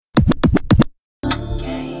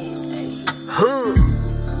Alright,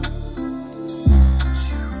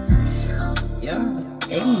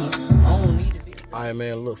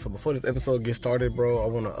 man, look, so before this episode gets started, bro, I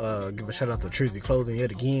want to give a shout out to Trizzy Clothing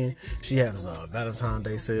yet again. She has a Valentine's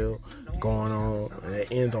Day sale going on, and it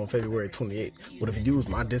ends on February 28th. But if you use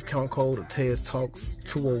my discount code, Teztalks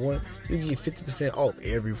 201, you get 50% off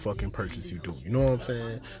every fucking purchase you do. You know what I'm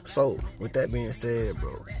saying? So, with that being said,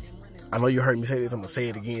 bro, I know you heard me say this, I'm going to say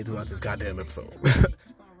it again throughout this goddamn episode.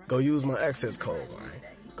 Go use my access code, man.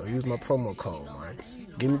 Go use my promo code, man.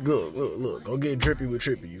 Give me, look, go get drippy with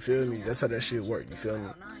Trippy, you feel me? That's how that shit work, you feel me?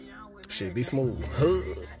 Shit be smooth.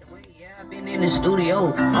 I've been in the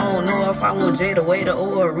studio. I don't know if I want Jada Waiter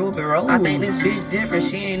or Ruby Rose. I think this bitch different.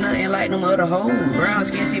 She ain't nothing like them other hoes. Brown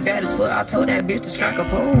skin, she bad as fuck. I told that bitch to strike a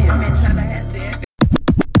pole. I'm in Tallahassee.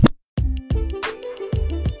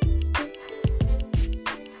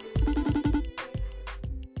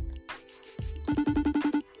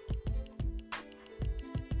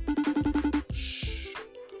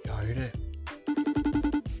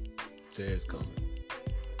 Ted's coming.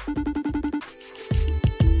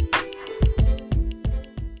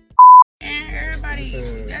 And everybody,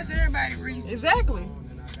 that's everybody reason. Exactly.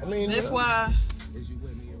 I mean, that's why.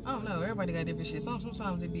 I don't know. Everybody got different shit.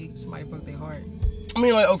 Sometimes it be somebody broke their heart. I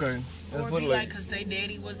mean, like, okay. Or be like, cause their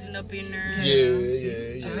daddy wasn't up in there.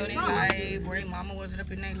 Yeah. Or their life, or their mama wasn't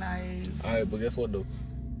up in their life. Alright, but guess what, though?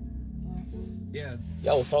 Yeah.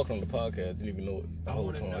 Y'all was talking on the podcast, didn't even know it the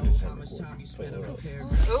whole time. I just had recorded. So,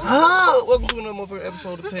 welcome to another motherfucking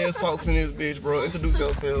episode of Teztalks in this bitch, bro. Introduce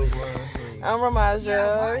yourselves, man. I'm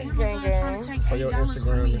Ramaja, gang. So your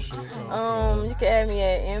Instagram and shit. You can add me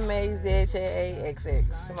at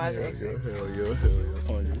MAZHAXX. Ramaja XX. Hell yeah. That's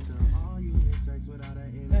on you.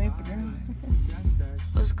 Instagram.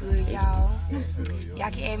 What's good, y'all?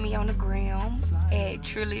 Y'all can add me on the gram at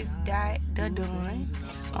trillis.thedon.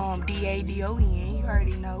 DADON, you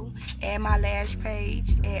already know. Add my lash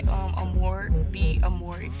page at Amore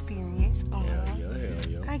Experience. Yeah.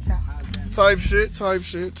 Thank y'all. Type shit.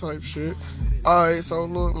 Alright, so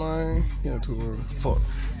look, man. Yeah, too early. Fuck.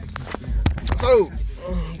 So,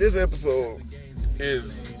 this episode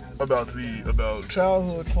is about to be about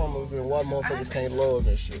childhood traumas and why motherfuckers can't love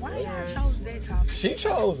and shit. Why y'all chose that topic? She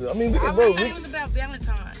chose it. I mean, we can, it was about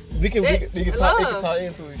Valentine's. We can tie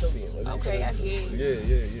into each other. Okay, I get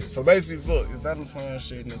it. Yeah. So basically, look, it's Valentine's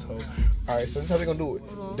shit in this whole. Alright, so this is how we gonna do it.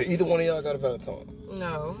 Do either one of y'all got a Valentine?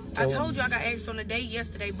 No. I told you I got asked on a date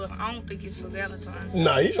yesterday, but I don't think it's for Valentine's.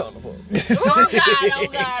 Nah, he trying to fuck. Oh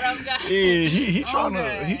God. Yeah, he trying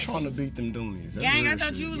to beat them doonies. Gang, I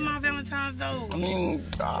thought you was my Valentine's though. I mean,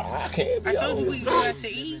 I can't be. I told you we go out to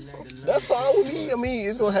eat. That's fine with me. I mean,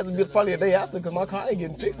 it's gonna have to be probably a day after because my car ain't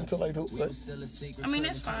getting fixed until like Tuesday. I mean,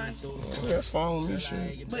 that's fine. That's fine with me,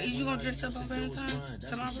 shit. But is you gonna dress up on Valentine's?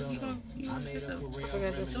 Tomorrow you gonna dress up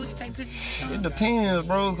so we can take pictures? It depends,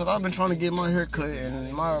 bro, because I've been trying to get my hair cut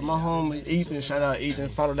and my homie Ethan, shout out Ethan,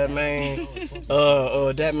 follow that man.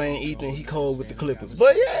 That man Ethan, he cold with the Clippers.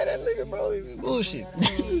 But yeah, that nigga, bro, he bullshit.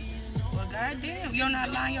 Well, goddamn, you're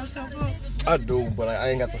not lining yourself up. I do, but I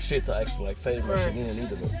ain't got the shit to actually like fade my shit in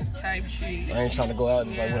either. Though. Type shit. I ain't trying to go out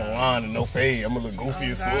and like with a line and no fade. I'm gonna look goofy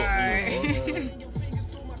as fuck.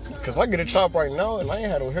 Cause if I get a chop right now and I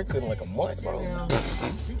ain't had no haircut in like a month, bro.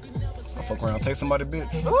 I fuck around, take somebody, bitch.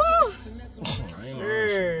 I ain't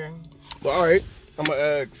know. But alright, I'm gonna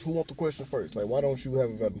ask, who want the question first? Like, why don't you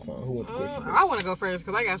have a Valentine? Who want the question first? I want to go first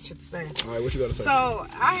because I got shit to say. Alright, what you gotta say? So,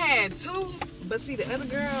 I had two, but see, the other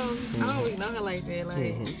girl, I don't really know her like that.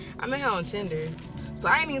 Like, I met her on Tinder, so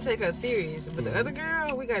I didn't even take her serious. But the other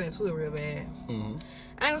girl, we got into it real bad.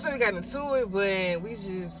 I ain't gonna say we got into it, but we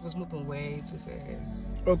just was moving way too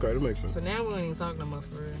fast. Okay, that makes sense. So now we don't even talk no more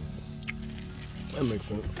for real. That makes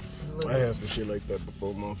sense. I had some shit like that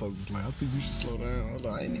before. Motherfuckers was like, I think you should slow down. I was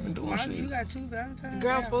like, I ain't even doing shit. You got two Valentine's?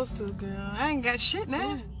 Girl, I'm supposed to, girl. I ain't got shit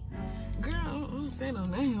now. Girl, I don't say no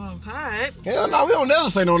name on the pod. Hell no, we don't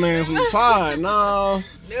never say no names on the pod. Nah.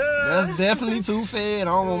 No. That's definitely too fed.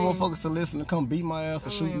 I don't want motherfuckers to listen to come beat my ass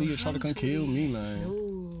or shoot me or try to come kill me, man.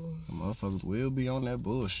 Motherfuckers will be on that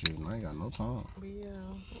bullshit, and I ain't got no time.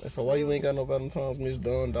 Yeah. So why you ain't got no Valentine's, Miss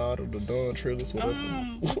Dawn Daughter, the Dawn Trillis, whatever?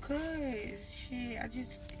 Because shit,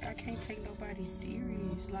 I can't take nobody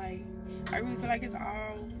serious. Like, I really feel like it's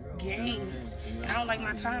all games. I don't like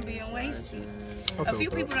my time being wasted. A few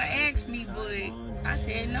people done asked me, but I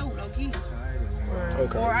said no, low key.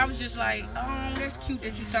 Okay. Or I was just like, oh, that's cute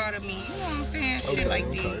that you thought of me. You know what I'm saying? Shit like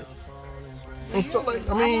that. So, like,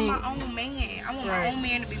 I mean, want my own man. I want my own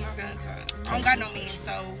man to be my Valentine. I don't got no man,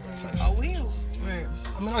 so I will. Right.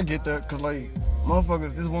 I mean, I get that, cause like,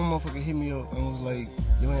 motherfuckers, this one motherfucker hit me up and was like,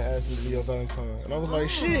 you ain't asked me to be your Valentine. And I was like,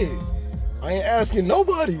 shit. I ain't asking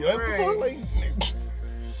nobody. Like, Right. the fuck, like,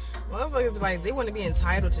 Motherfuckers be like, they want to be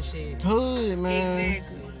entitled to shit. hood, man.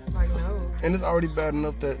 Exactly. Like, no. And it's already bad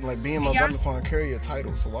enough that, like, being my Y'all- Valentine carry a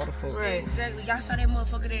title, so why the fuck? Right. Exactly. Y'all saw that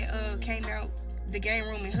motherfucker that came out the game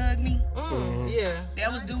room and hugged me? Yeah.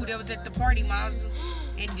 That was dude that was at the party, Miles.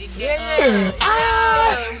 And did Yeah.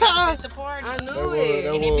 at the party. I knew That was, it.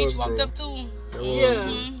 that And that was, bitch walked bro. up to him. That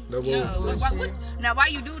was, Yeah. that was, No, bro. now why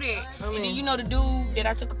you do that? I And mean- then you know the dude that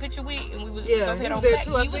I took a picture with and we was Yeah, both he had was on there black,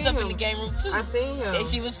 too. I he was seen up him. in the game room too. I seen him. And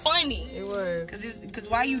she was funny. It was. Cause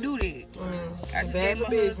why you do that? I just Bad gave for my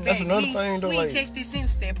business. husband That's back. another We- thing, though, We like- texted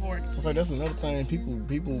since that party. It's like, that's another thing.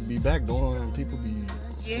 People be backdooring. People be.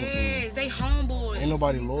 Yes, they homeboys. Ain't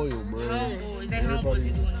nobody loyal, bro. Homeboys. They homeboys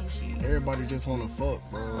and doing this shit. Everybody just wanna fuck,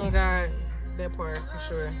 bro. Oh, God. That part, for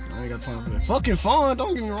sure. I ain't got time for that. Fucking fun,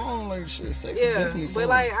 don't get me wrong. Like, shit, sex is Yeah. definitely fun. But,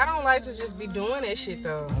 like, I don't like to just be doing that shit,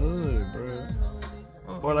 though. hood, bro.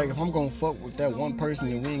 Or like, if I'm gonna fuck with that one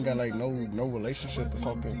person and we ain't got like no relationship or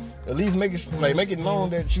something, at least make it known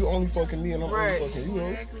that you only fucking me and I'm Right. only fucking you. Know?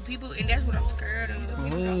 Exactly. People, and that's what I'm scared of. People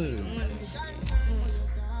don't be doing this shit.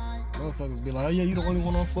 Motherfuckers be like, oh yeah, you the only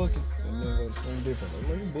one I'm fucking, and then go to something different.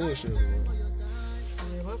 Like, man, you bullshit, bro.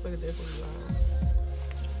 Yeah, motherfucker definitely lying.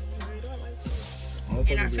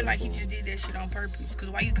 And I feel like he just did that shit on purpose. Cause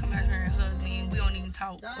why you come out here and hug me and we don't even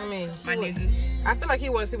talk? I mean, My nigga. I feel like he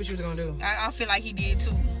wanted to see what you was gonna do. I feel like he did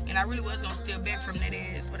too. And I really was gonna steal back from that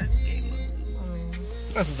ass, but I just gave him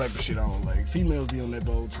up. That's the type of shit I don't like. Females be on that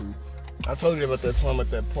boat too. I told you about that time at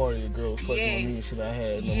that party, a girl fucking on me and shit I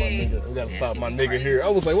had. You know, my nigga, we gotta stop my nigga here. I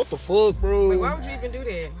was like, what the fuck, bro? Like, why would you even do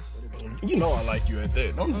that? You know I like you at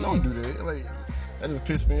that. Don't do that. Like, that just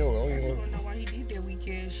pissed me off. I don't I even don't know why he did that weak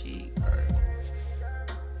ass shit.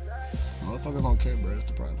 Motherfuckers don't care, bro. That's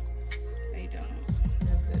the problem. They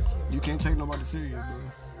don't. You can't take nobody serious,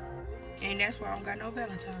 bro. And that's why I don't got no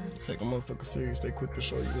Valentines. Take a motherfucker serious. They quick to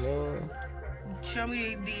show you love. Show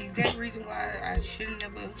me the exact reason why I should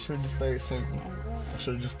never. Should've just stayed single. Oh, God. I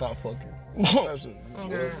should've just stopped fucking. I should've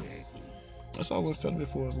Okay. That's all I was telling it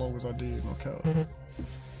for as long as I did. No count.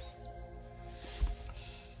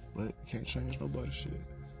 But you can't change nobody's shit.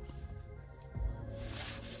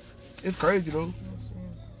 It's crazy though.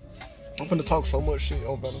 I'm finna talk so much shit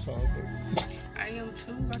on Valentine's Day. I am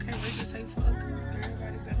too. I can't wait to say fuck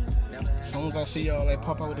everybody Valentine's. As soon as I see y'all like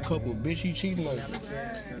pop out with a couple, bitch, you cheating on me.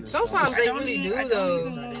 Sometimes they really do,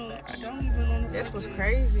 though. I don't even want to. That's what's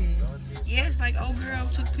crazy. Yes, like old girl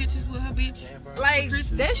took pictures with her bitch. Like,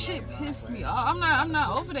 Christmas. that shit pissed me off. I'm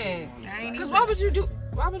not over that. I ain't Cause even-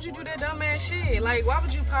 why would you do that dumb ass shit? Like, why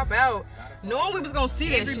would you pop out knowing we was gonna see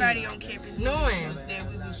that Everybody shit? on campus Knowing. knew that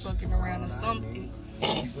we was fucking around or something.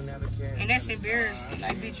 And that's embarrassing.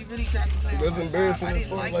 Like, bitch, you really tried to play on That's my embarrassing vibe. I as didn't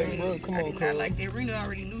fuck. like Like, this. bro, come I on, did not cuz. like that. Rena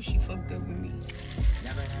already knew she fucked up with me.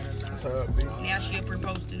 That's how it be. Now she'll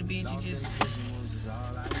propose to the bitch. You just...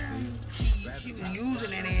 She was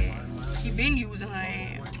using that ass. She been using her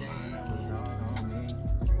ass.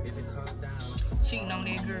 Cheating on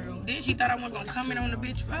that girl. Then she thought I wasn't gonna comment on the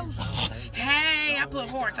bitch post. Hey, I put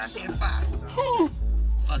hearts. I said 5.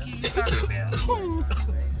 Fuck you talking about?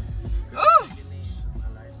 Oh,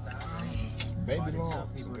 Baby long.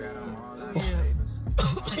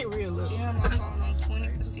 they real little. Yeah, my phone on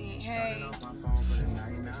 20%. Hey.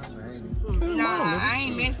 Nah, I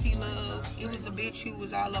ain't messy, love. It was a bitch who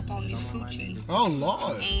was all up on this coochie. Oh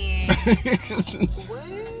Lord. And,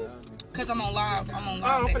 What? cause I'm on live. Oh,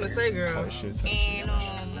 I'm finna say, girl. Type shit. And,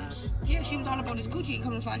 yeah, she was all up on this coochie and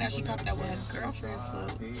come to find out she popped out with her girlfriend for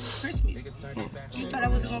Christmas. You thought I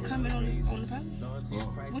wasn't gonna comment on the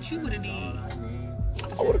post? What you would've did?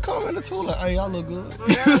 I would've commented too, like, hey, y'all look good.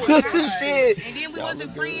 Shit. And then we Y'all wasn't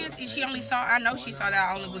look friends, and she only saw, I know she saw that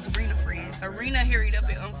I only was Rena friends. So Rena hurried up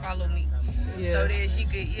and unfollowed me. Yeah. So that she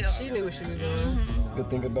could, yeah. She knew what she was doing. Good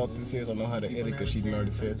thing about this is I know how to edit because she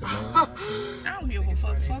already said the name. I don't give a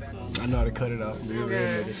fuck her. I know how to cut it out. Be real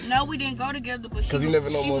with it. No, we didn't go together, but she Cause you never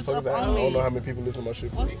know she was motherfuckers. up I on don't me. know how many people listen to my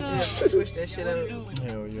shit. What's up? Switch that shit up.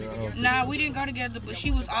 Hell yeah. I don't- Nah, we didn't go together, but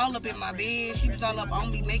she was all up in my bed. She was all up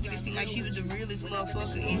on me, making it seem like she was the realest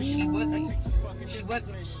motherfucker, and she wasn't. She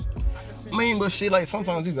wasn't. I mean, but she like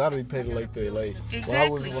sometimes you gotta be petty like that. Like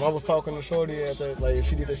Exactly. when I was talking to Shorty at that, like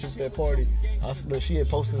she did that shit at that party. She had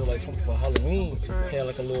posted like something for Halloween. Had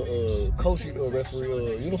like a little coach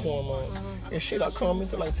referee uniform on. And shit, I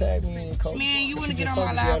commented like tag me and coach. Man, you And wanna she get just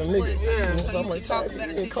on my told me she live had a nigga. for You know, it, so so I'm you like can talk tag about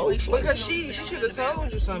me a and coach. situation. Like, Because she should have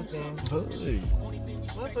told you something. hey,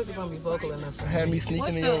 Motherfuckers don't be vocal enough for had me that. sneaking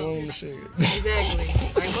What's in your up? room and shit. Exactly.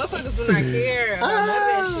 Like, motherfuckers do not care about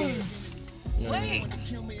none of that shit. Wait.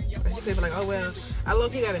 Like, you could be like, oh, well, I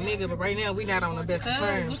low-key got a nigga, but right now we not on the best of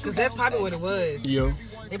terms. Because that's probably what it was. Yo.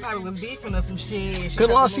 They probably was beefing or some shit.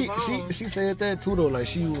 Cause she said that too though. Like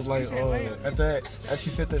she was like, after she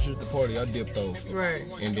said that shit at the party, I dipped off. Right.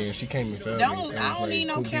 And then she came and found me. I don't need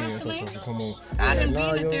no counseling. Come on. I done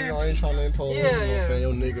Nah, been to therapy. I ain't trying to impose. Yeah, You know what I'm saying?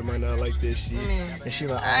 Your nigga might not like this shit. And she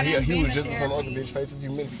like, he was just in some other bitch face a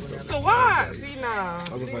few minutes ago. So why? See now.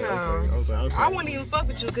 I was like, okay. I wouldn't even fuck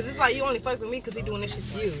with you because it's like you only fuck with me because he doing this shit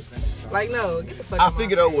to you. Like, no, get the fuck out. I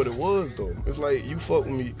figured out what it was though. It's like you fuck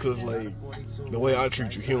with me because like the way I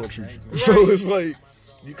treat you, he don't treat you. Right. So it's like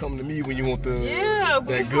you come to me when you want the but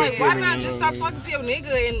that it's good like why feeling, not you just know stop what I mean? talking to your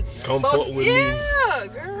nigga and Come fuck with me. Yeah,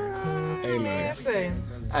 girl. Hey man. Listen,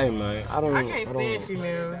 Hey man, I can't stand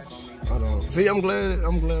females. I don't. See, I'm glad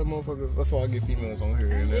motherfuckers. That's why I get females on here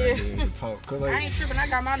and everything to talk. Cause like, I ain't tripping. I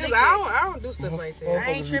got my lick. I don't do stuff like that.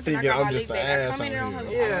 I ain't tripping. I got my lick back. I come in on her.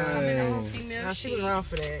 Yeah. I come in on her female. Now, she was around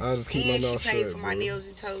for that. I just keep my mouth she paid shut. for my nails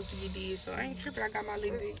and toes to get did, so I ain't tripping. I got my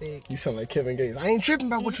lick back. Sick. You sound like Kevin Gates. I ain't tripping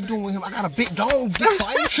about what you doing with him. I got a big dog, dick, so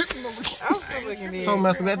I ain't tripping about what I'm so fucking dead. So,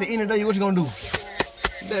 master, at the end of the day, what you gonna do?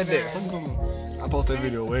 That. I post that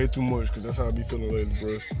video way too much because that's how I be feeling lately,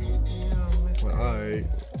 bro. Like, alright.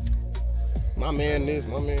 My man this,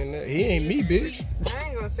 my man that. He ain't me, bitch. I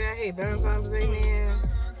ain't gonna say I hate Valentine's Day, man.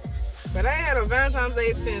 But I ain't had a Valentine's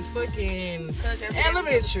Day since fucking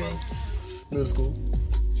elementary. Middle school.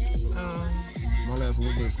 My last one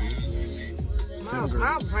was middle school. Mine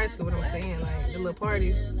was high school, what I'm saying. Like, the little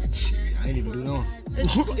parties. Shit, I ain't even do them.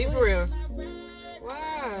 You for real? Why?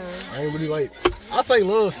 I ain't really like. I say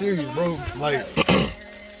love serious, bro. Like,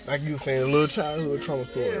 like you were saying, a little childhood trauma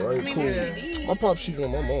story, right? Cool. My pop cheated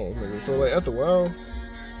on my mom, nigga. So like after a while,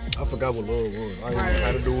 I forgot what love was. I ain't know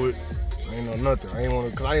how to do it. I ain't know nothing. I ain't want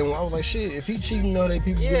to, cause I was like, shit. If he cheating, all that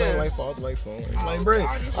people be like father, like son. It's like, bro,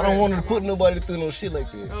 I don't want to put nobody through no shit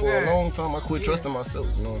like that. For a long time, I quit trusting myself.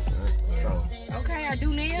 You know what I'm saying? So. Okay, I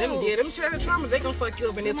do now. Them childhood traumas, they gonna fuck you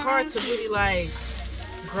up, and it's hard to really like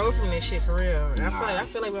grow from this shit for real. And I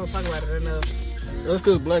feel like we don't talk about it enough. That's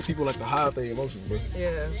because black people like to hide their emotions, bro.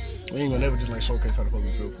 Yeah. We ain't gonna never just like showcase how the fuck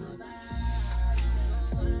we feel for it.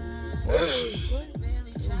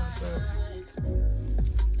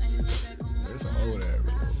 It's an old ass,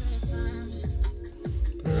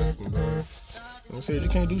 bro. I said you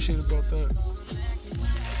can't do shit about that.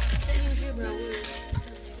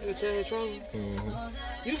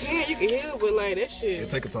 You can heal, but like that shit. It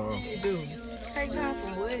take a time. You do. Take time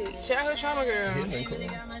from what? Childhood trauma, girl. Healing, cool.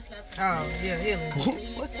 Oh, yeah, healing.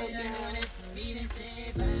 What's up, y'all?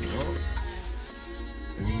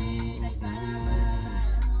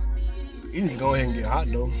 You need to go ahead and get hot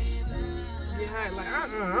though. Get hot, like I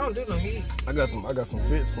don't do no heat. I got some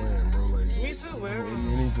fits planned, bro. Like me too, bro.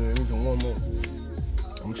 You need to warm up.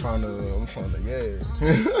 I'm trying to, yeah.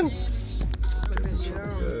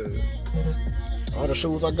 All the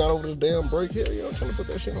shoes I got over this damn break here, I'm trying to put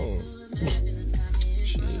that shit on.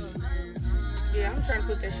 Shit. Yeah, I'm trying to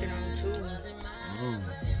put that shit on too.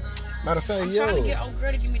 Matter of fact, I'm trying to get old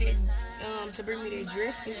girl to give me that, to bring me that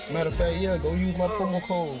dress and shit. Matter of fact, go use my promo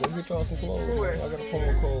code. Go get y'all some clothes. I got a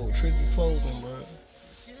promo code, Trizzy Clothing,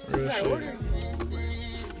 bro. Real shit.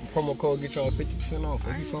 Promo code get y'all 50% off.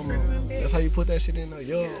 What you talking about? That's how you put that shit in there,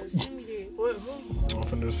 yo. What? Who? I'm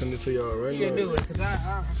finna send it to y'all right now. You can do it, cause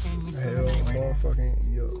I can't miss it. Hell, motherfucking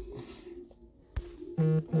yo.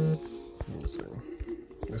 Let me see.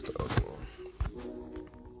 That's the other one.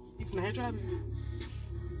 You finna head drop it?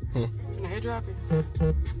 You finna head drop it?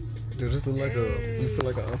 Dude, this is like you feel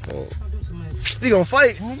like an iPhone. Don't do too much. You gonna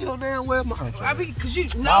fight? You know damn well my iPhone. I be, cause you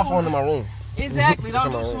know. My iPhone in my room. Exactly,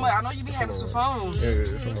 don't do too much. I know you be having some phones.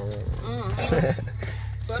 Yeah, it's in my room.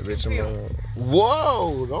 Bitch, in my room.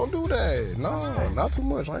 Whoa, don't do that. No, not too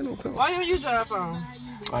much. I ain't no pimp. Why you use your iPhone?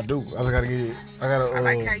 I do. I just gotta get it. I gotta. I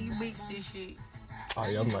like how you mix this shit. Oh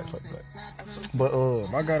yeah, I'm nice like that. But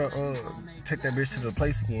I gotta take that bitch to the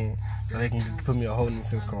place again so they can just put me a whole new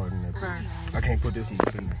SIM card in there. Right. I can't put this one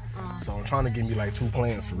in there. So I'm trying to give me like 2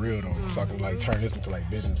 plans for real though, so I can like turn this into like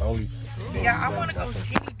business only. Yeah, I wanna go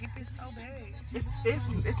skinny dipping so bad.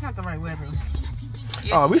 It's not the right weather.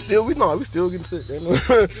 Yes, Oh, we still getting sick. We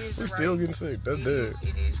still getting sick. That's dead.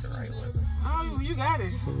 It is the right weather. Oh, you got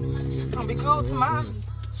it. It's gonna be cold tomorrow.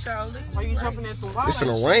 Charlie. Are you jumping in some water? It's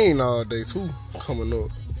gonna rain all day too, coming up.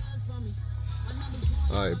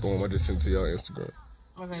 Alright, boom, I just sent it to y'all Instagram.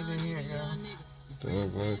 Okay, then here you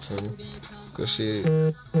go. Cause shit,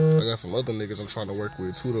 I got some other niggas I'm trying to work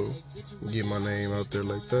with too though. Get my name out there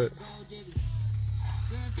like that.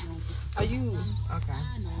 Are you okay?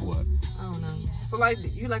 What? I don't know. So like,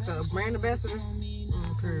 you like a brand ambassador?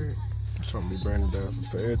 I'm trying to be brand ambassadors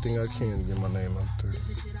for everything I can to get my name out there.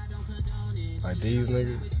 Like these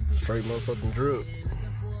niggas, straight motherfucking drip.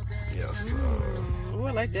 Yes, Ooh,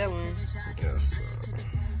 I like that one. yes,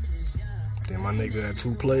 then my nigga at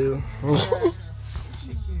 2-player.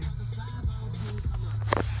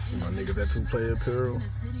 My niggas at 2-player apparel.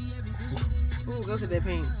 Ooh, go to that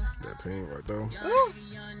pink. That pink right there. Ooh,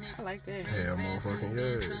 I like that. Hell motherfucking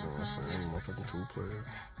yeah, you know what I'm saying? Motherfucking 2-player.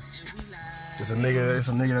 It's a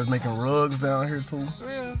nigga that's making rugs down here too.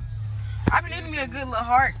 Real. I've been needing me a good little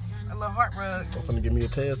heart rug. I'm finna give me a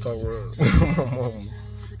Teztalks rug.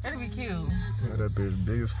 That'd be cute. Yeah, that bitch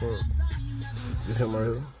big as fuck. This him right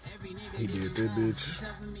here. He did that bitch.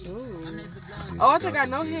 Ooh. Oh, I think I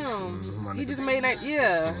know him. He just made that,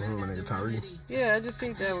 yeah. My nigga Tyree. Yeah, I just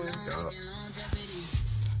seen that one. Yeah.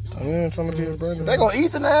 I mean, trying to be his brother. They gonna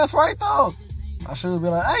eat the ass right though. I should be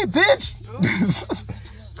like, hey, bitch.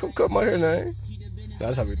 Come cut my hair, man.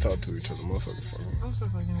 That's how we talk to each other, motherfuckers. I'm so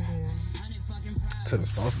fucking good. To the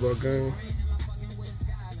softball game.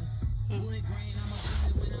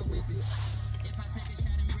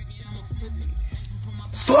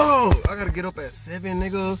 Fuck! I gotta get up at 7,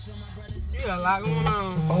 nigga. You got a lot going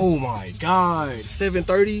on. Oh my god.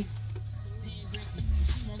 7:30?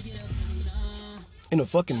 In the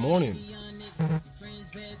fucking morning.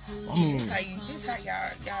 I mean, This how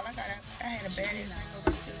y'all, I had a bad ass,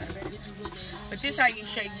 but this how you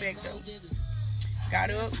shake back though.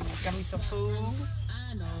 Got up, got me some food,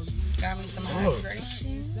 got me some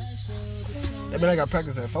hydration. that mean I got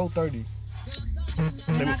practice at 4:30.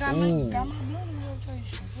 And I got my Ooh. blood in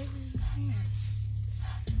rotation.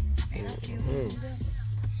 And I killed it.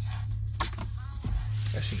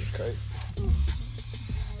 That shit is crazy.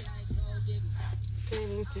 Can't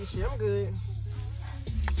even see shit. I'm good.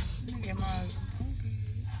 Let me get my.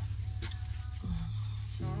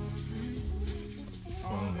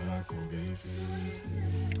 I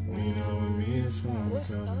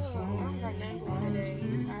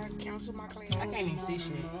cancel my class. I can't even see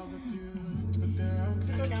shit.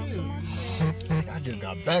 Cancel my class. I just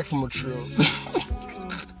got back from a trip.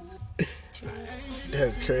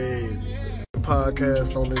 That's crazy.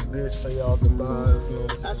 Podcast on this bitch. Say y'all goodbyes.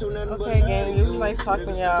 Okay, gang. It was nice talking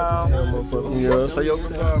to y'all. Yeah, say your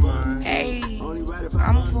goodbye, man. Hey,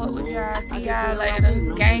 I'ma fuck with y'all. See y'all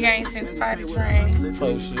later. Gang since potty train.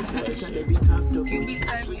 Play shit. You be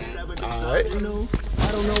safe, gang. Alright. I don't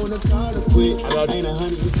know when to call to quit. I ain't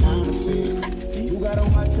 100, you counterfeit. You gotta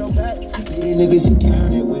watch your back. These niggas you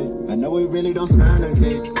counted with. I know it really don't sound like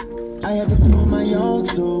it. I had to sit on my own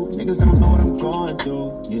too. Niggas don't know what I'm going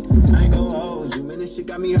through. Yeah, I ain't gon' hold you, man. This shit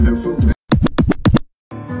got me hurt from.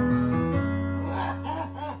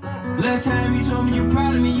 Last time you told me you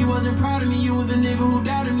proud of me, you wasn't proud of me. You were the nigga who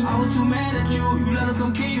doubted me. I was too mad at you. You let him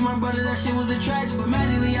come kill you, my brother. That shit was a tragic. But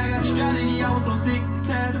magically, I got a strategy. I was so sick and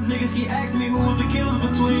tired of niggas keep asking me who was the killers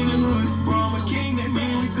between the hood. Bro, I'm a king, that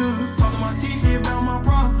mean we good. Talk to my TT about my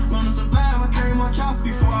problems. Learn to survive, I carry my chop.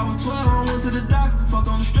 Before I was 12, I went to the doctor. Fucked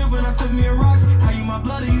on the strip and I took me a rocks. How you my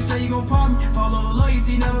blood and you say you gon' pop me. Follow the law, you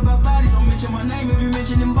see never about bodies. Don't mention my name if you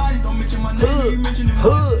mention them bodies. Don't mention my name if you mention them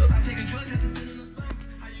bodies. I'm taking drugs at the center of the sun.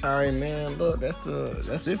 Alright, man. Look, that's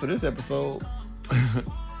it for this episode.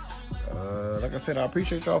 Like I said, I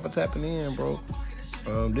appreciate y'all for tapping in, bro.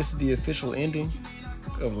 This is the official ending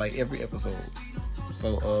of like every episode.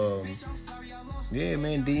 So, yeah,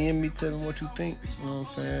 man, DM me, tell me what you think. You know what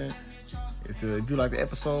I'm saying? If you like the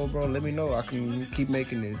episode, bro, let me know. I can keep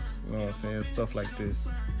making this. You know what I'm saying? Stuff like this.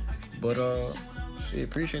 But shit,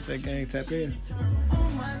 appreciate that, gang. Tap in.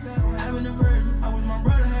 Having a virgin. I wish my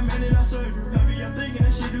brother had made it out surgery. Maybe I'm thinking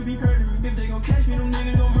that shit do be hurting me. If they gon' catch me, them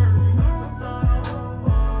niggas gon' murder me.